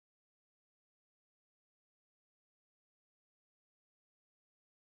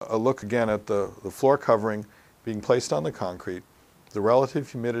a look again at the floor covering being placed on the concrete. The relative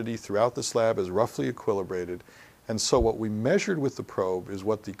humidity throughout the slab is roughly equilibrated, and so what we measured with the probe is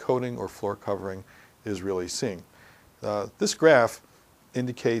what the coating or floor covering is really seeing. This graph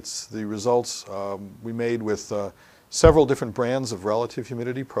indicates the results we made with several different brands of relative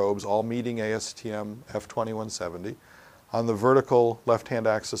humidity probes, all meeting ASTM F2170. On the vertical left-hand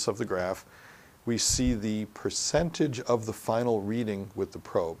axis of the graph, we see the percentage of the final reading with the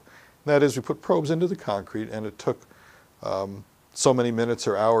probe. That is, we put probes into the concrete, and it took so many minutes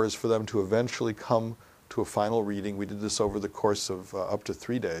or hours for them to eventually come to a final reading. We did this over the course of up to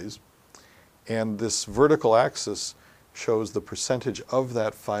 3 days. And this vertical axis shows the percentage of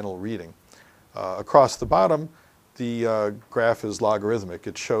that final reading. Across the bottom, the graph is logarithmic.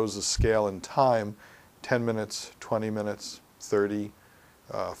 It shows the scale in time, 10 minutes, 20 minutes, 30,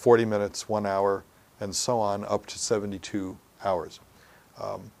 40 minutes, 1 hour, and so on, up to 72 hours.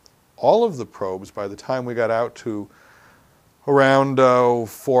 All of the probes, by the time we got out to around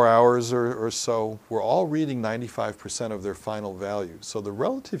 4 hours or so, were all reading 95% of their final value. So the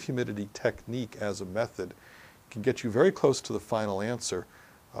relative humidity technique as a method can get you very close to the final answer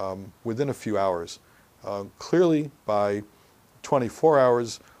within a few hours. Clearly, by 24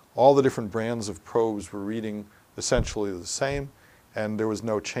 hours, all the different brands of probes were reading essentially the same, and there was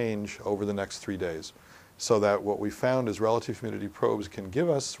no change over the next 3 days. So that what we found is relative humidity probes can give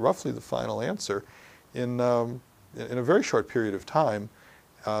us roughly the final answer in a very short period of time.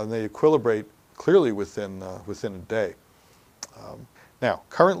 They equilibrate clearly within a day. Now,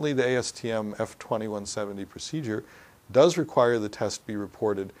 currently the ASTM F2170 procedure does require the test be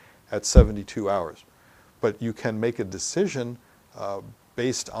reported at 72 hours. But you can make a decision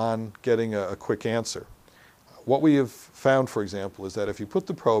based on getting a quick answer. What we have found, for example, is that if you put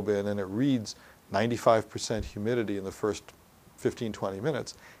the probe in and it reads 95% humidity in the first 15-20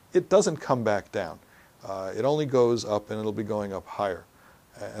 minutes, it doesn't come back down. It only goes up, and it'll be going up higher.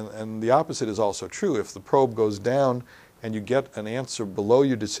 And the opposite is also true. If the probe goes down and you get an answer below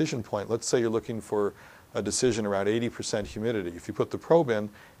your decision point, let's say you're looking for a decision around 80% humidity. If you put the probe in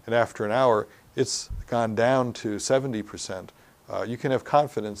and after an hour it's gone down to 70%, you can have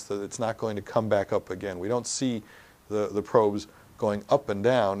confidence that it's not going to come back up again. We don't see the probes going up and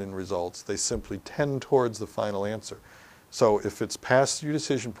down in results. They simply tend towards the final answer. So if it's past your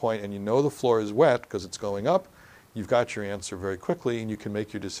decision point and you know the floor is wet because it's going up, you've got your answer very quickly, and you can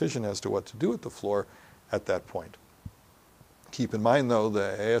make your decision as to what to do with the floor at that point. Keep in mind, though,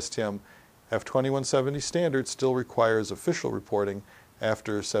 the ASTM F2170 standard still requires official reporting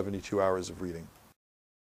after 72 hours of reading.